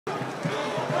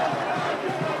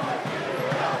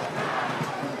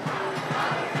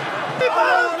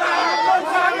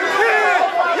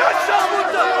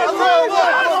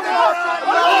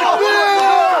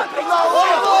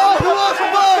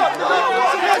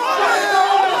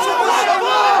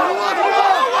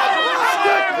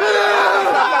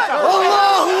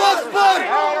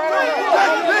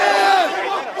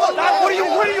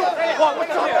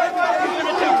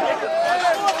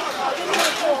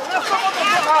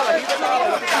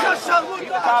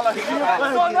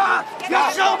That's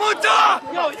what y'all want.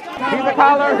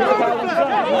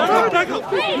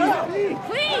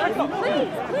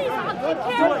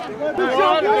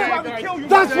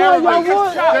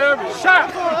 Shot.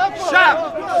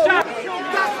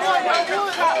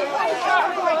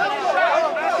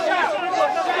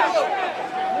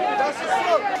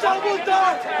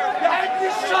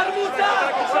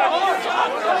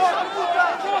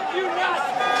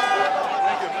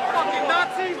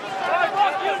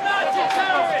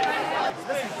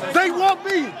 They want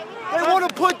me. They want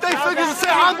to put their fingers and say,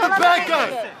 I'm the bad guy.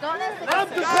 I'm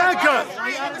the bad guy.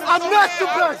 I'm not the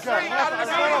bad guy.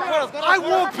 I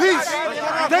want peace.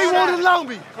 They won't allow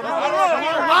me.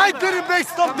 I didn't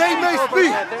mace them, they maced me.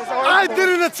 I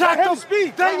didn't attack them,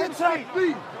 they attacked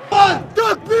me.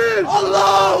 Takbir!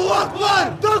 Allahu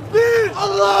Akbar! Takbir!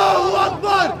 Allahu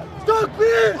Akbar!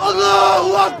 Takbir!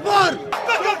 Allahu Akbar!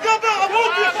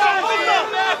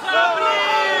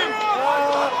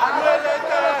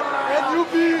 And you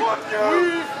be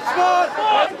smart!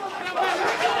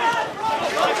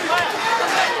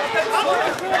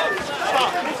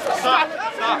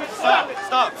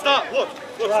 Stop! Look,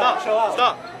 stop!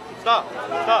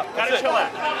 Gotta chill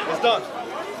out.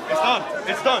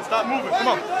 It's done. Stop moving. Come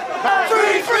on.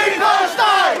 Free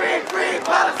Palestine! Free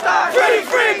Palestine!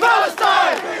 Free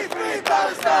Palestine! Free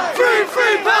Palestine!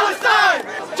 Free Palestine!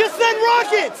 Just send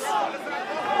rockets! Free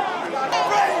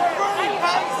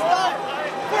Palestine!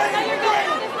 Free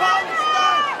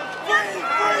Palestine!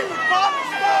 Free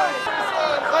Palestine!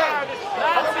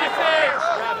 Nazi pigs!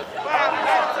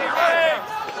 Nazi pigs!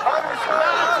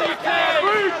 Nazi pigs!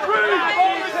 Free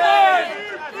Palestine!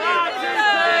 Nazi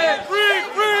pigs!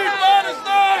 Free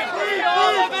Palestine! Free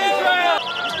all of Israel!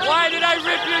 Why did I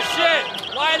rip your shit?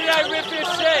 Why did I rip your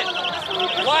shit?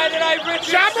 Why did I rip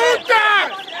your shit?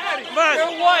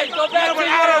 You're white. Go back to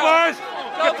Europe.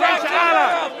 Go back to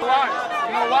Europe.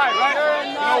 You know why, right?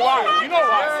 You know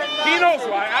why. He knows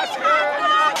why. Ask him.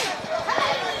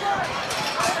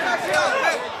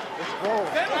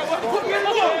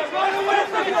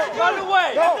 Run away!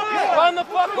 Run the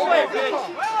fuck away, bitch!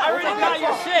 I already got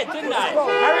your shit, didn't I? I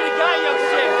already got your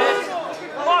shit, bitch!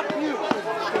 Fuck you!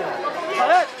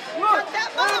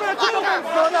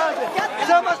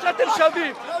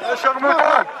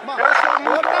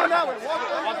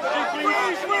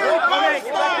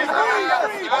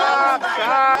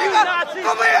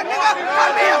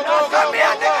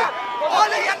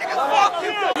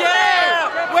 Yeah!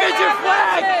 Where's your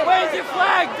flag? Where's your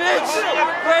flag, bitch?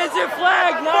 Where's your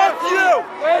flag, Nazi?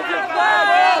 Where's your flag,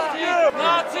 Nazi?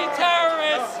 Nazi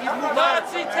terrorists!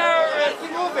 Nazi terrorists!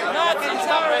 Nazi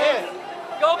terrorists!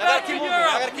 Go back to Europe!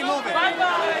 I gotta keep moving. Bye-bye!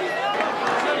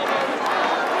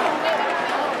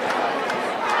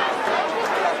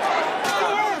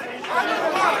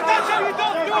 That's how you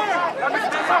don't do it!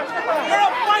 You're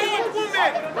a fighting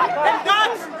woman! And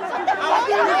that's...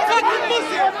 You're fucking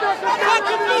pussy!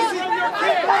 Fucking pussy!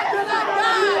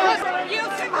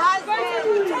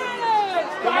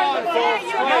 Come on, folks.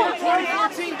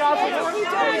 2014,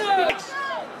 guys.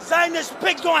 Zionist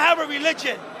pigs don't have a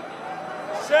religion.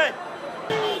 Say.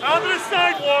 Out to the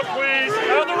sidewalk, please.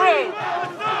 Out the road.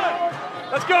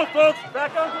 Let's go, folks.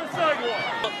 Back onto the sidewalk.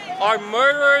 Are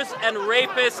murderers and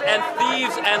rapists and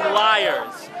thieves and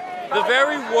liars. The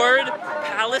very word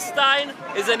Palestine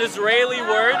is an Israeli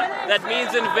word that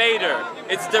means invader.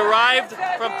 It's derived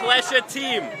from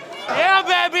Pleshatim. Yeah,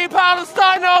 baby,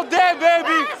 Palestine all day,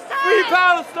 baby. Free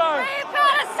Palestine. Free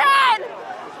Palestine.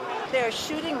 They're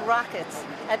shooting rockets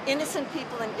at innocent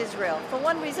people in Israel for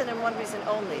one reason and one reason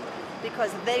only,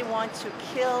 because they want to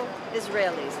kill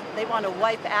Israelis. They want to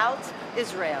wipe out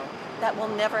Israel. That will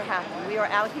never happen. We are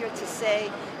out here to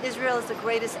say Israel is the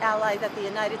greatest ally that the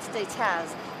United States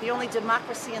has, the only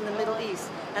democracy in the Middle East.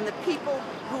 And the people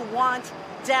who want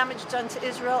damage done to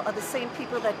Israel are the same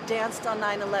people that danced on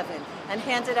 9/11 and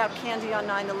handed out candy on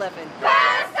 9/11.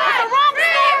 Palestine!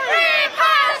 Free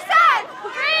Palestine!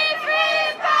 Free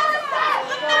Palestine!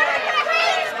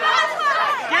 Free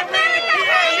Palestine! Get rid of the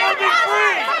PA, you'll be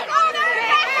free!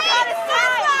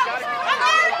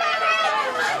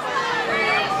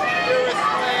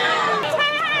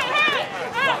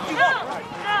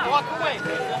 Walk away,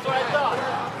 that's what I thought.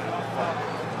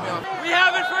 We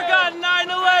haven't forgotten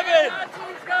 9/11.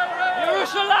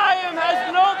 Yerushalayim has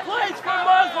no place for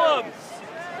Muslims.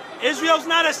 Israel's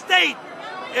not a state.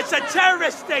 It's a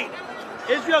terrorist state.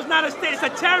 Israel's not a state. It's a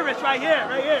terrorist right here,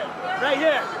 right here, right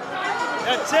here.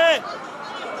 That's it.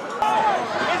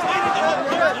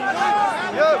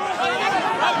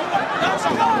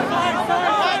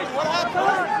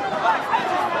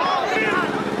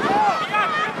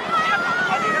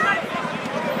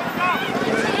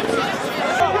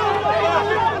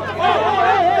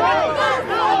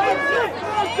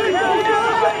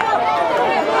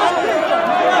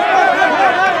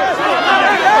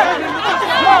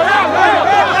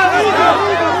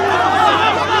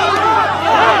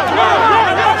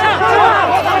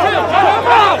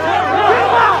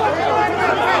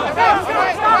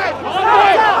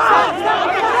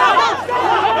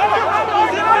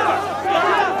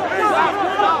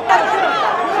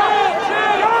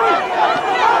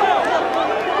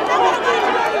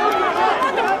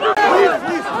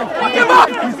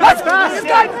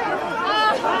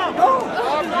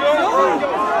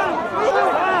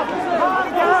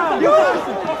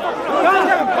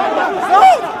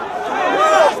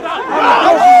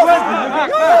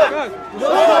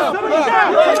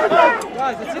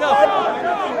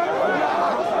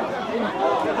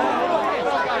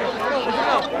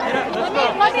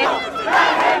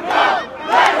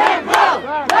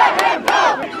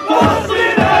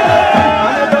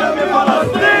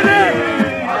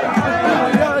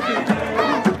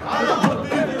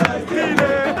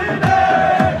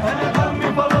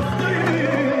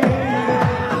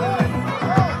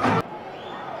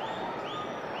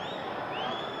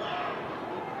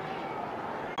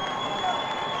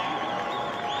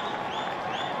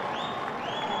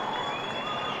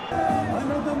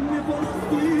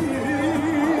 فلسطين